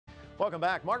Welcome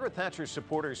back. Margaret Thatcher's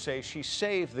supporters say she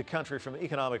saved the country from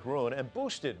economic ruin and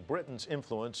boosted Britain's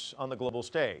influence on the global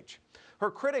stage. Her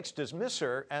critics dismiss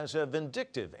her as a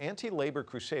vindictive anti-labor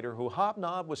crusader who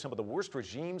hobnobbed with some of the worst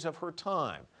regimes of her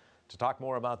time. To talk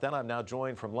more about that, I'm now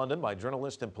joined from London by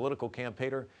journalist and political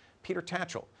campaigner Peter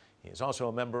Tatchell. He is also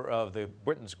a member of the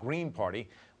Britain's Green Party.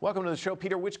 Welcome to the show,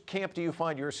 Peter. Which camp do you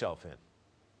find yourself in?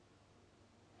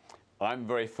 I'm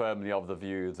very firmly of the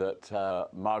view that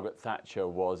Margaret Thatcher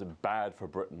was bad for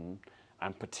Britain,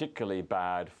 and particularly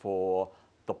bad for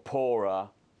the poorer,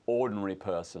 ordinary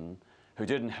person who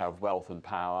didn't have wealth and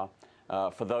power.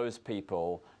 For those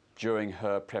people, during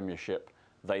her premiership,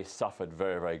 they suffered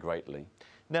very, very greatly.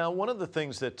 Now, one of the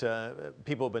things that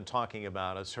people have been talking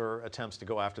about is her attempts to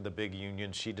go after the big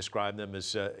unions. She described them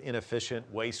as inefficient,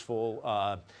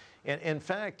 wasteful. And in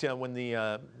fact, when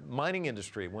the mining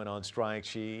industry went on strike,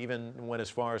 she even went as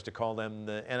far as to call them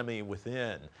the enemy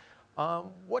within.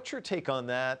 What's your take on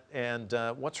that, and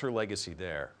what's her legacy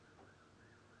there?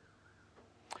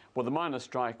 Well, the miners'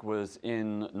 strike was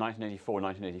in 1984,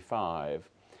 1985.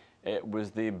 It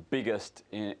was the biggest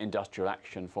industrial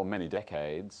action for many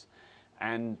decades.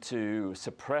 And to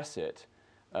suppress it,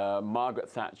 Margaret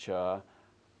Thatcher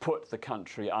put the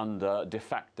country under de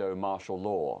facto martial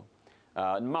law.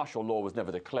 Martial law was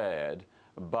never declared,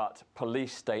 but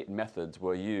police state methods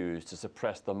were used to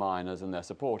suppress the miners and their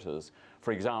supporters.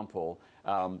 For example,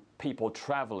 people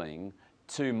traveling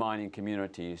to mining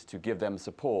communities to give them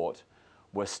support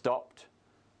were stopped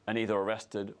and either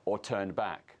arrested or turned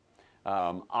back.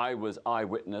 I was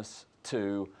eyewitness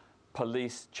to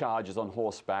police charges on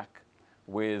horseback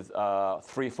with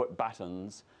 3-foot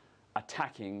batons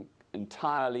attacking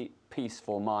entirely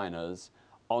peaceful miners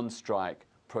on strike,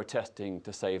 protesting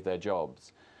to save their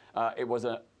jobs. It was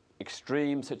an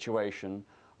extreme situation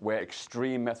where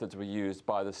extreme methods were used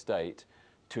by the state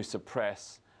to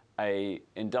suppress an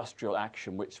industrial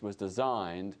action which was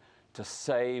designed to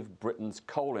save Britain's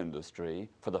coal industry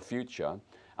for the future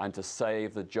and to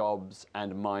save the jobs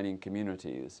and mining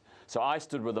communities. So I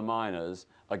stood with the miners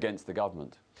against the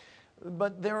government.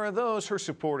 But there are those, her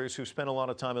supporters, who spent a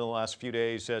lot of time in the last few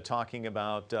days talking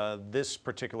about this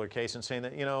particular case and saying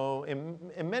that, you know, in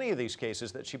many of these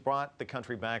cases that she brought the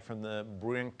country back from the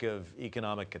brink of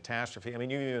economic catastrophe. I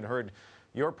mean, you even heard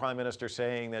your Prime Minister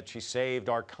saying that she saved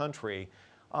our country.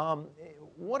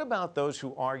 What about those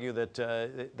who argue that,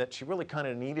 that she really kind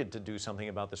of needed to do something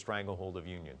about the stranglehold of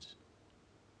unions?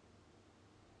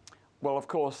 Well, of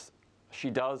course, she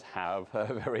does have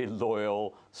her very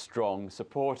loyal, strong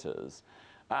supporters.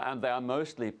 And they are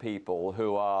mostly people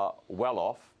who are well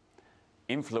off,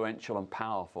 influential and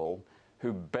powerful,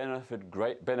 who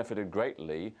benefited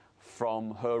greatly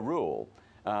from her rule.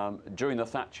 During the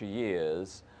Thatcher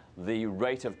years, the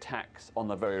rate of tax on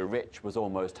the very rich was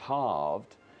almost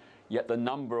halved, yet the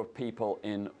number of people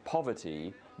in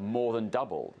poverty more than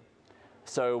doubled.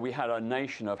 So we had a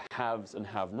nation of haves and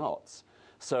have-nots.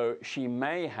 So she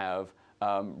may have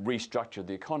restructured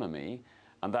the economy,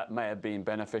 and that may have been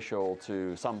beneficial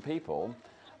to some people,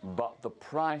 but the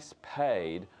price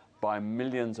paid by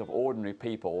millions of ordinary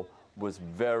people was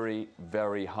very,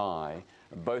 very high,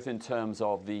 both in terms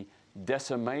of the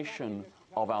decimation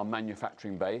of our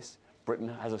manufacturing base. Britain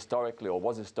has historically, or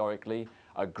was historically,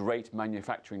 a great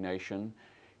manufacturing nation.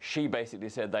 She basically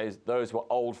said those were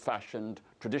old-fashioned,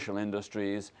 traditional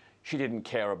industries. She didn't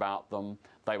care about them.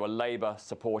 They were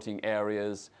labor-supporting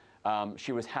areas.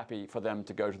 She was happy for them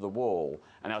to go to the wall.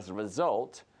 And as a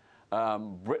result,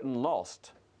 Britain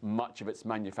lost much of its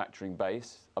manufacturing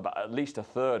base. About at least a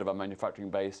third of our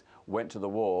manufacturing base went to the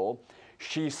wall.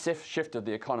 She shifted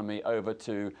the economy over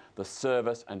to the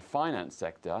service and finance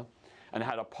sector and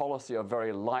had a policy of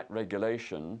very light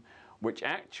regulation, which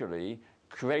actually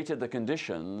created the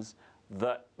conditions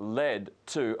that led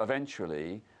to,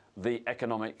 eventually, the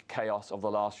economic chaos of the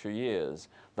last few years.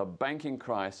 The banking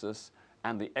crisis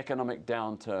and the economic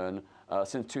downturn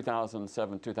since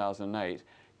 2007, 2008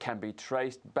 can be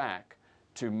traced back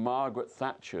to Margaret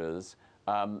Thatcher's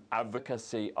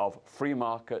advocacy of free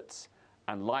markets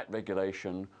and light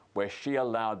regulation, where she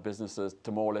allowed businesses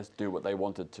to more or less do what they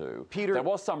wanted to. Peter, there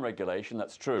was some regulation,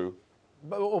 that's true.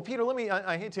 Well, Peter,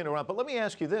 I hate to interrupt, but let me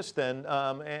ask you this then.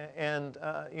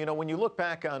 You know, when you look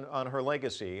back on her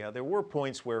legacy, there were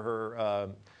points where her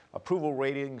approval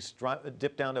ratings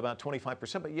dipped down to about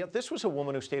 25%, but yet this was a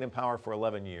woman who stayed in power for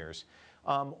 11 years.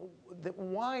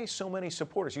 Why so many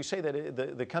supporters? You say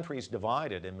that the country is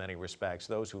divided in many respects,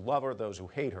 those who love her, those who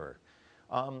hate her.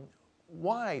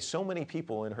 Why so many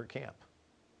people in her camp?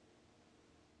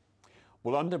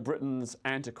 Well, under Britain's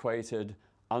antiquated,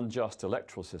 unjust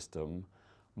electoral system,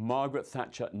 Margaret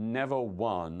Thatcher never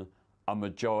won a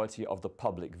majority of the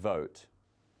public vote.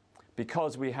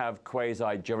 Because we have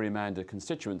quasi-gerrymandered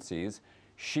constituencies,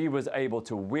 she was able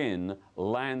to win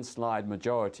landslide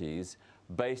majorities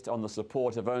based on the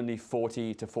support of only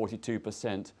 40 to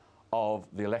 42% of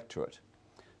the electorate.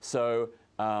 So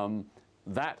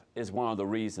that is one of the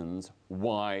reasons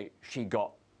why she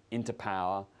got into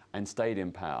power and stayed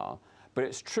in power. But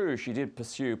it's true, she did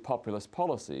pursue populist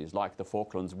policies like the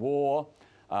Falklands War,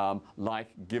 like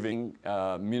giving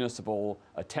municipal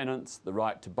tenants the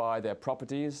right to buy their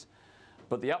properties.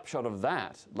 But the upshot of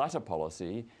that latter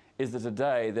policy is that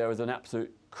today there is an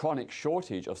absolute chronic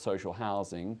shortage of social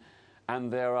housing,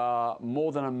 and there are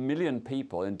more than 1 million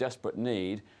people in desperate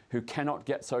need who cannot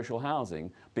get social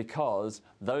housing because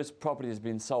those properties have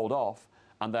been sold off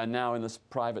and they're now in the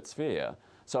private sphere.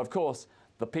 So of course,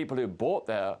 the people who bought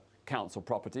their council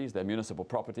properties, their municipal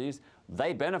properties,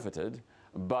 they benefited,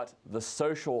 but the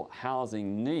social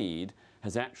housing need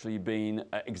has actually been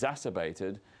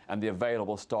exacerbated and the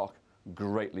available stock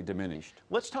greatly diminished.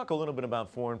 Let's talk a little bit about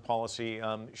foreign policy.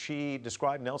 She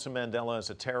described Nelson Mandela as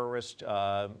a terrorist,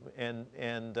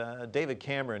 and David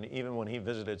Cameron, even when he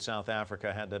visited South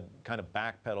Africa, had to kind of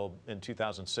backpedal in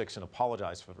 2006 and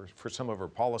apologize for some of her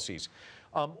policies.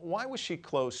 Why was she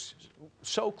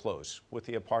so close with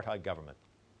the apartheid government?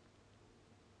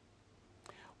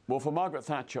 Well, for Margaret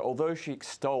Thatcher, although she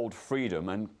extolled freedom,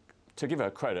 and to give her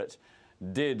credit,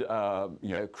 did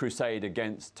crusade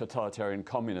against totalitarian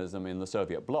communism in the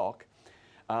Soviet bloc,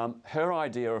 her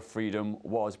idea of freedom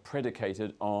was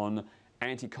predicated on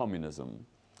anti-communism.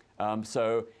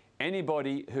 So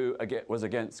anybody who was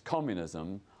against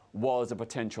communism was a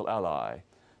potential ally.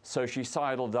 So she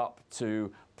sidled up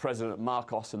to President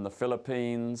Marcos in the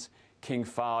Philippines, King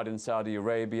Fahd in Saudi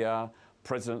Arabia,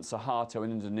 President Suharto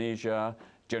in Indonesia,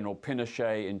 General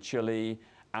Pinochet in Chile,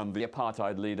 and the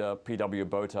apartheid leader P.W.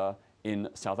 Botha in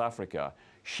South Africa.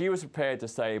 She was prepared to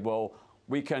say, well,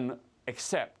 we can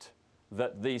accept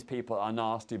that these people are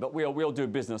nasty, but we'll do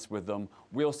business with them,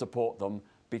 we'll support them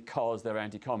because they're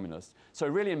anti-communist. So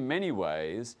really, in many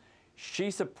ways, she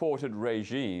supported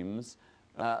regimes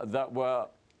that were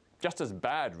just as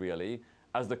bad, really,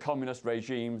 as the communist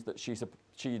regimes that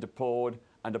she deplored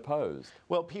and opposed.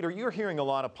 Well, Peter, you're hearing a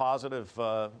lot of positive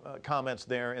comments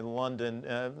there in London.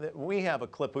 We have a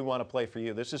clip we want to play for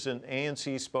you. This is an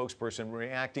ANC spokesperson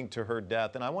reacting to her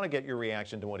death, and I want to get your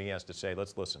reaction to what he has to say.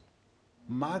 Let's listen.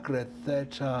 Margaret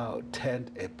Thatcher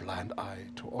turned a blind eye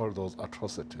to all those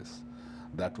atrocities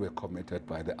that were committed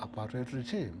by the apartheid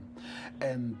regime,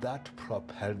 and that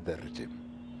propelled the regime.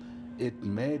 It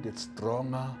made it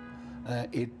stronger,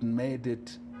 it made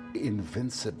it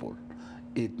invincible.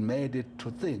 It made it to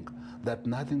think that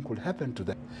nothing could happen to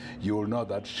them. You will know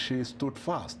that she stood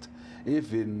fast.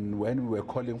 Even when we were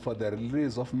calling for the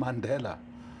release of Mandela,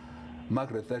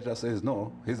 Margaret Thatcher says,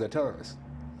 no, he's a terrorist.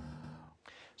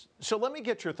 So let me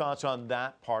get your thoughts on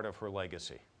that part of her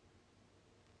legacy.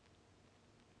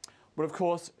 Well, of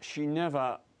course, she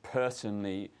never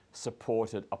personally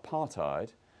supported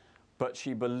apartheid, but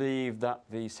she believed that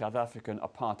the South African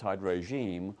apartheid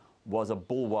regime was a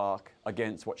bulwark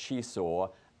against what she saw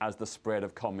as the spread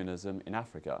of communism in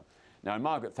Africa. Now, in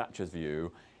Margaret Thatcher's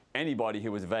view, anybody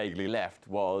who was vaguely left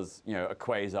was, a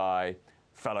quasi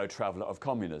fellow traveller of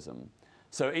communism.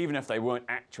 So even if they weren't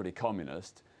actually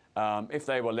communist, if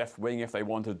they were left-wing, if they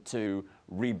wanted to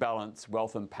rebalance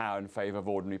wealth and power in favour of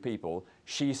ordinary people,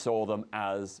 she saw them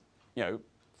as,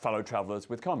 fellow travellers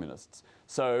with communists.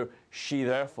 So she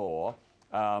therefore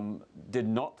did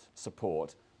not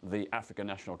support the African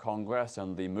National Congress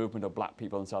and the movement of black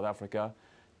people in South Africa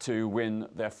to win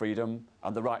their freedom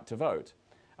and the right to vote.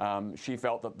 She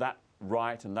felt that that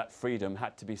right and that freedom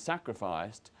had to be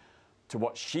sacrificed to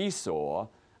what she saw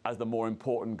as the more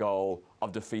important goal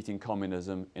of defeating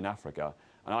communism in Africa.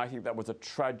 And I think that was a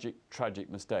tragic,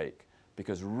 tragic mistake,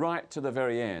 because right to the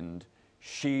very end,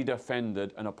 she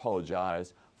defended and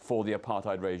apologized for the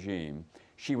apartheid regime.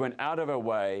 She went out of her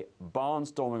way,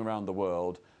 barnstorming around the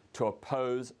world, to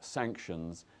oppose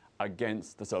sanctions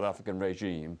against the South African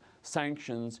regime,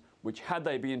 sanctions which, had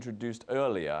they been introduced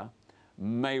earlier,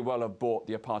 may well have brought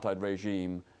the apartheid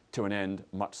regime to an end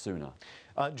much sooner.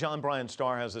 John Bryan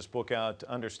Starr has this book out,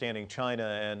 Understanding China,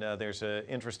 and there's an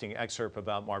interesting excerpt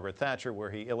about Margaret Thatcher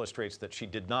where he illustrates that she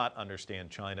did not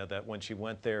understand China, that when she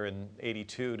went there in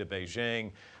 '82 to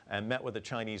Beijing and met with the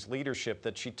Chinese leadership,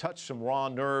 that she touched some raw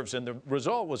nerves, and the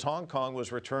result was Hong Kong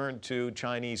was returned to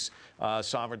Chinese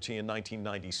sovereignty in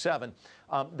 1997.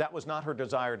 That was not her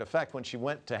desired effect when she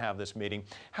went to have this meeting.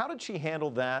 How did she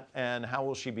handle that, and how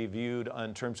will she be viewed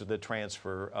in terms of the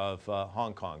transfer of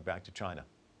Hong Kong back to China?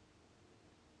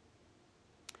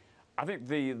 I think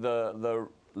the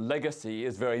legacy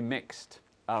is very mixed.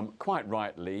 Quite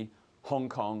rightly, Hong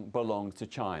Kong belongs to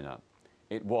China.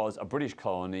 It was a British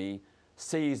colony,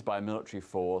 seized by military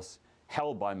force,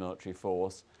 held by military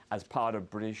force, as part of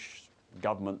British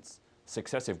governments,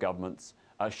 successive governments,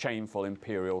 a shameful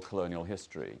imperial colonial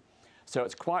history. So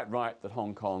it's quite right that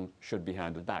Hong Kong should be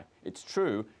handed back. It's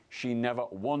true, she never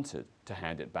wanted to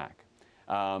hand it back.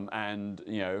 And,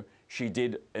 you know, she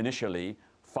did initially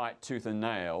fight tooth and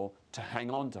nail to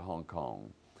hang on to Hong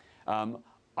Kong.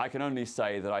 I can only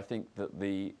say that I think that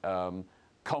the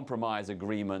compromise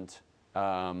agreement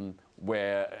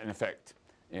where, in effect,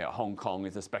 you know, Hong Kong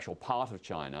is a special part of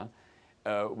China,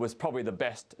 was probably the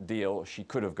best deal she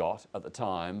could have got at the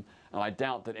time, and I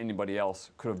doubt that anybody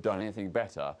else could have done anything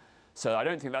better. So I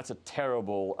don't think that's a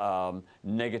terrible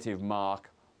negative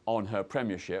mark on her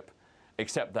premiership,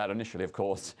 except that initially, of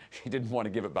course, she didn't want to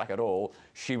give it back at all.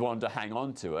 She wanted to hang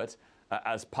on to it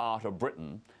as part of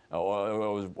Britain,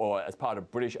 or as part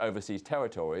of British overseas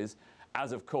territories,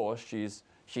 as of course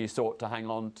she sought to hang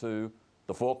on to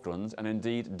the Falklands, and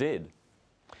indeed did.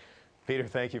 Peter,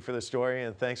 thank you for the story,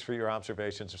 and thanks for your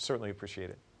observations. I certainly appreciate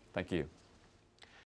it. Thank you.